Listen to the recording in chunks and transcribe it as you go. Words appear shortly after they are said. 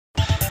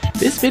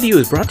This video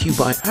is brought to you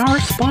by our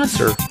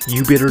sponsor,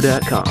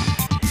 Youbidder.com.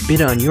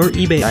 Bid on your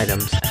eBay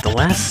items at the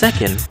last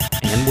second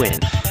and win.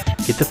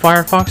 Get the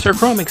Firefox or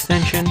Chrome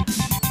extension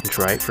and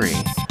try it free.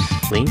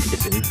 Link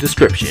is in the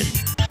description.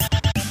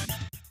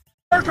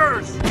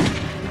 Workers!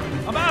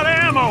 I'm out of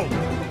ammo!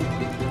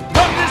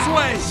 Come this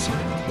way!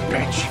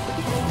 Bitch!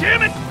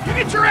 Damn it! You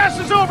get your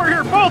asses over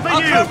here, both of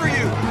you! I'll cover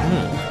you!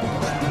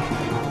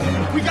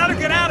 We gotta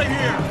get out of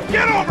here!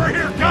 Get over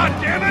here,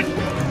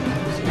 goddammit!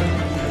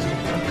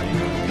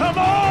 Come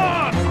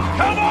on!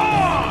 Come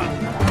on!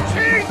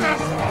 Jesus!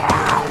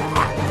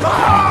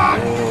 Ah!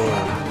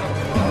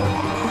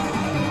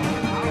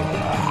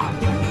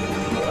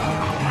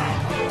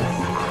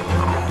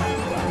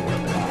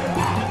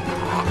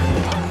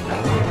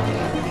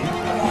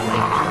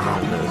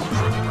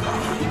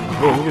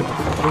 Oh, look at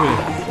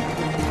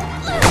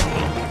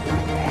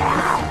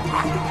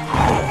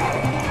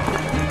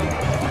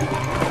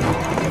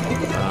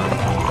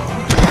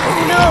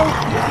No!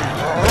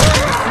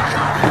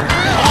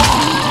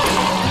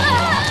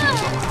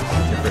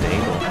 Different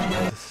angle.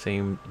 The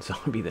same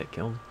zombie that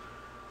killed.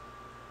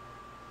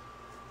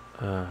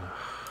 Come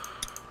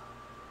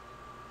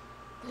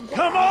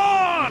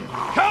on!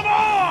 Come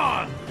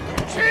on!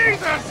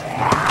 Jesus!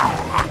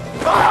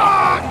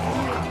 Ah!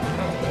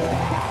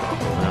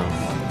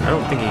 I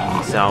don't think it can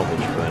be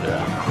salvaged, but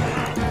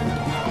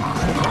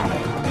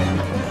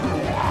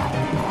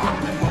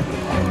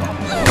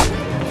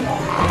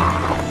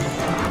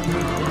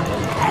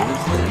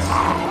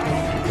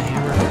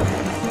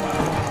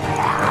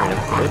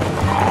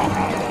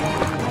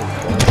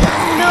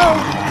No!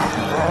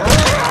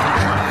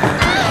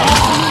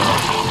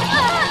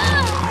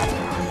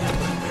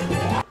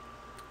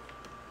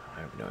 I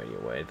have no idea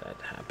why that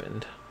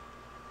happened.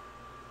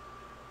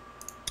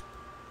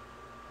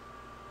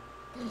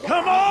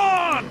 Come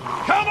on!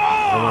 Come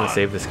on! I want to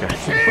save this guy.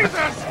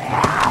 Jesus!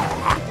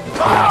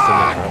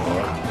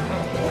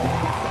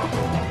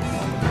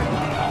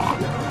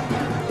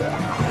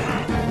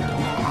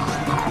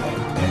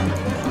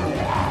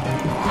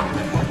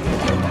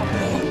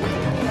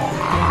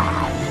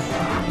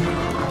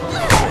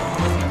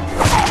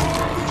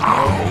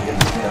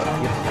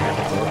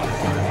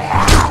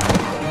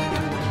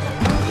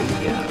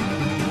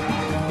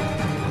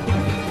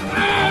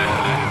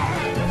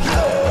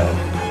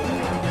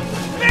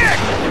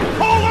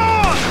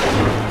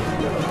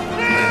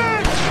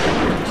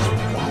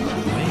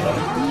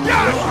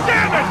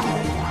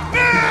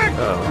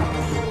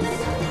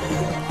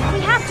 We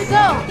have to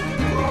go!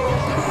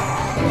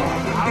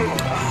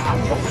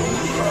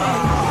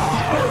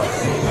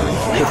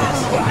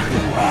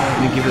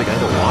 You give the guy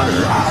the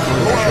water.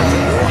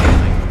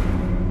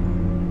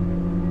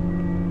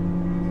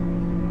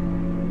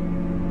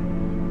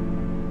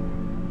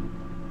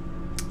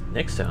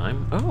 Next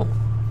time. Oh,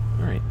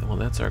 alright. Well,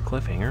 that's our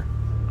cliffhanger.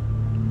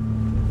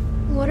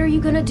 What are you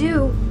gonna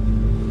do?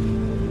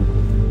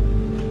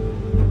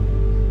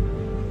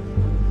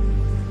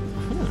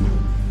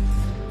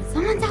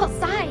 Someone's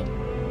outside.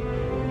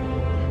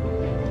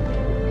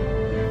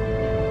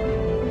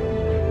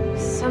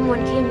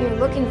 Someone came here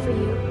looking for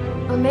you.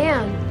 A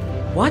man.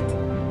 What?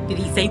 Did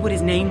he say what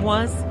his name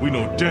was? We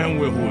know damn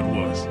well who it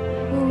was.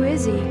 Who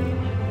is he?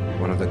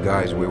 One of the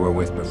guys we were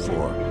with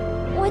before.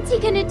 What's he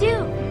gonna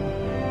do?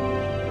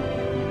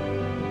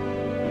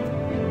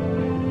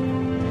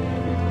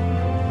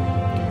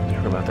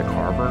 Talk about the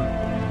carver.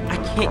 I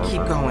can't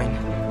keep going.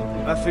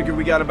 I figure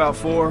we got about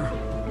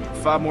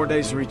 4-5 more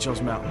days to reach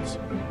those mountains.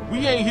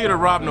 We ain't here to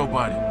rob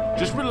nobody.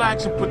 Just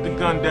relax and put the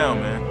gun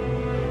down, man.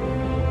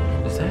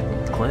 Is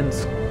that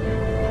Glenn's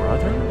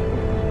brother?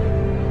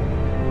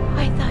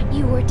 I thought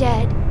you were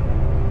dead.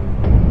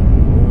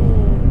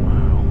 Oh,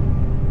 wow.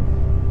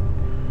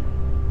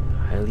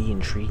 Highly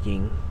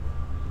intriguing.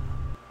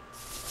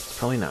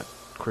 Probably not.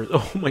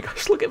 Oh my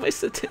gosh, look at my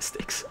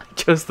statistics. I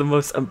chose the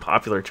most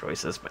unpopular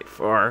choices by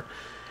far.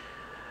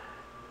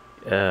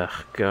 Ugh,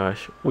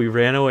 gosh. We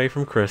ran away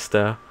from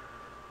Krista.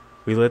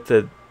 We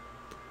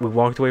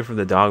walked away from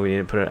the dog. We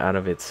didn't put it out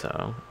of its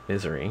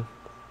misery.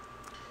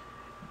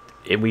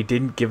 And we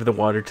didn't give the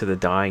water to the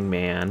dying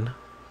man.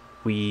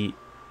 We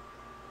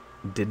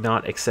did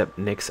not accept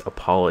Nick's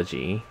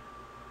apology.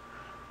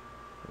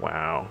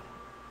 Wow.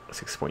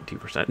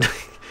 6.2%.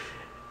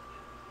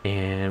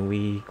 And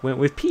we went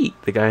with Pete,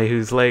 the guy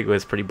whose leg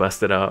was pretty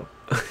busted up.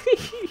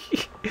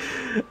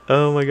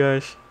 Oh my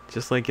gosh.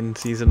 Just like in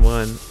season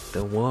 1,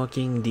 The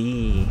Walking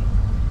D.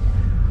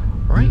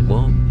 Alright,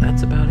 well,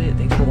 that's about it.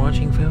 Thanks for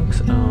watching,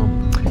 folks.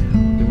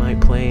 We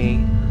might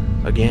play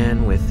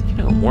again with,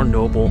 more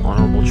noble,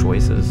 honorable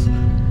choices.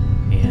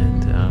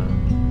 And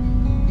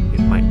we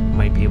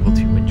might be able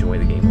to enjoy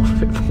the game a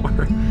little bit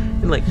more.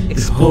 And, like,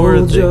 explore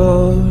the...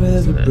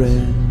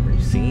 Are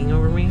you singing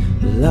over me?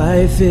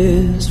 Life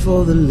is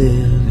for the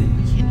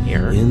living. You can't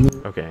hear?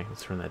 Okay,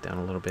 let's turn that down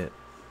a little bit.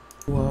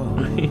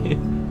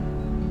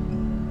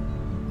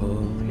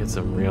 Get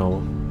some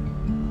real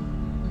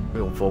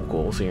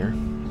vocals here.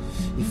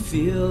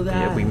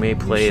 Yeah, we may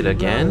play it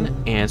again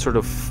and sort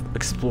of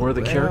explore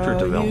the character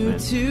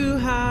development.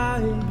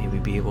 Maybe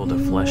be able to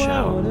flesh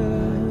out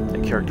the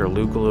character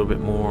Luke a little bit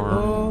more,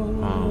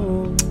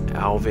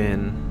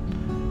 Alvin,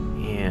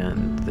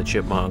 and the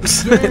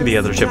chipmunks, the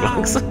other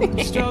chipmunks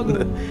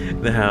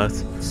in the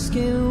house.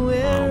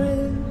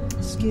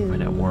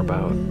 Find out more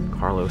about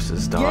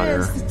Carlos's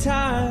daughter,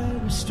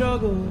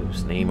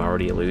 whose name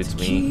already eludes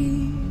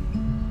me.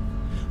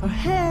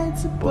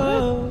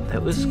 But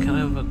that was kind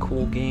of a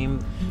cool game.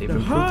 They've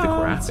improved the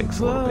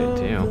graphics a little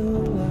bit too.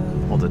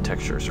 All the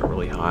textures are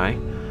really high.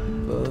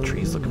 The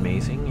trees look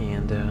amazing,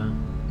 and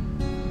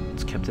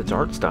it's kept its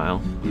art style,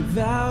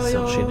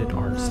 cel-shaded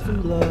art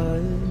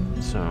style.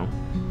 So,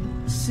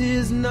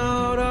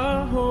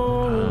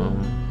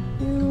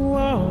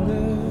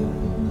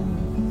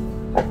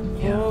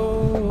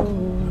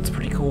 yeah, it's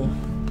pretty cool.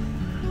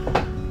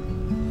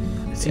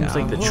 It seems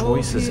like the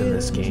choices in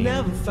this game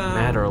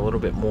matter a little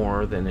bit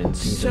more than in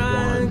Season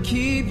 1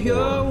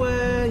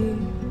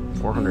 or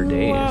 400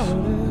 Days.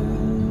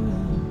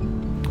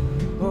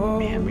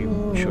 Man, we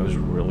chose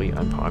really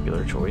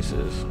unpopular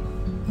choices.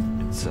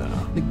 It's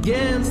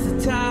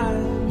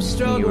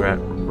you're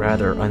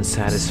rather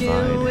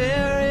unsatisfied.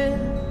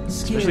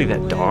 Especially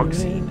that dog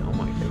scene. Oh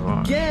my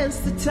god. Did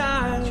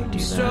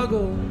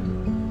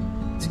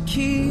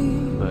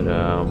you do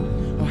that?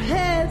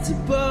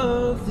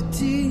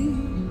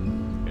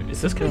 But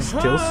is this guy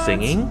still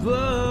singing?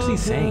 What's he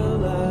saying?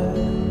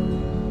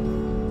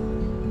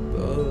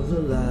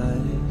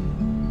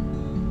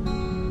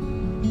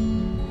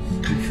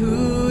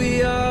 Who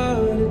we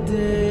are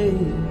today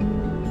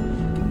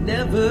can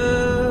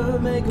never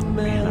make a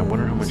Man, I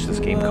wonder how much this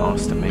game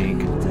costs to make.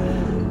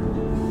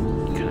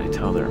 Can I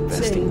tell they're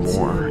investing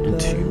more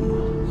into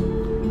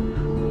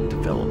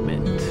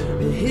development,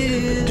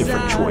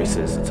 different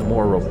choices? It's a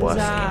more robust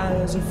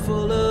game.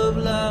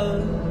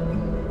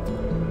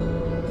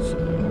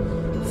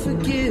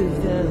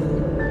 Forgive them,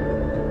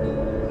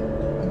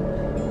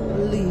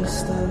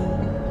 release them.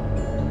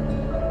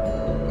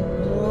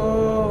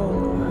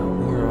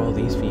 Who are all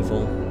these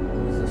people?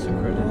 What is this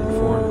accredited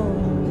for?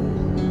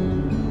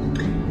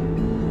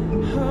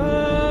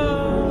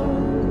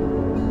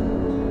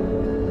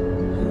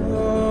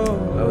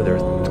 Oh, they're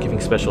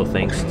giving special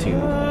thanks to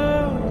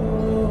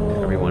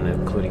everyone,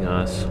 including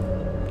us.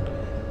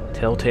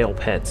 Telltale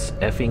Pets,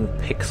 Effing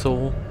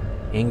Pixel,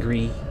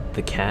 Angry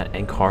the Cat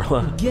and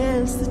Carla,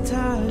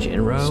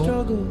 Jinro,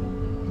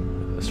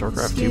 the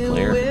StarCraft 2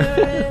 player,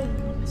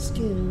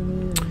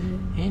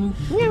 and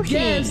Yoshi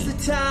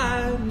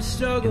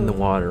in the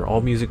Water.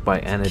 All music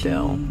by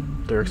Annadelle,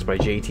 lyrics by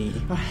JT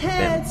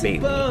Bailey.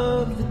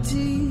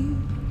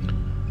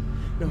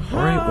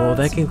 Alright, well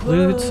that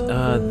concludes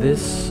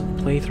this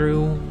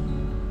playthrough,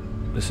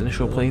 this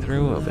initial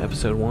playthrough of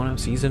episode 1 of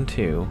season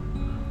 2.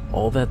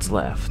 All that's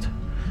left.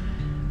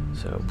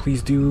 So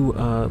please do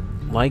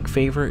like,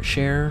 favorite,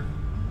 share.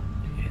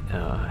 It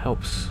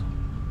helps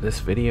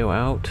this video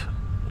out.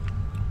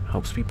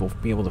 Helps people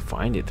be able to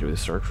find it through the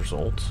search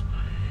results.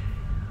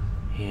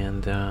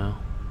 And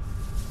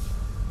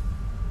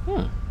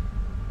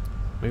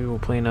maybe we'll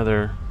play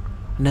another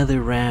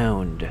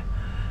round.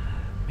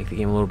 Make the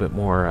game a little bit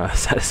more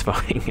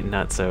satisfying and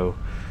not so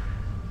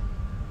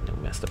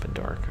messed up and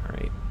dark.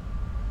 Alright.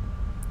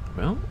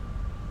 Well,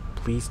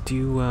 please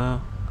do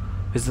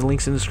visit the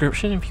links in the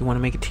description. If you want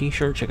to make a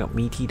t-shirt, check out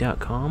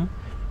MeTee.com.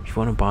 If you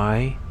want to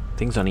buy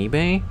things on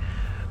eBay,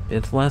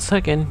 at the last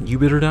second,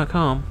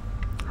 Youbidder.com.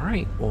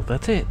 Alright, well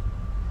that's it.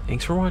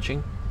 Thanks for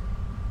watching.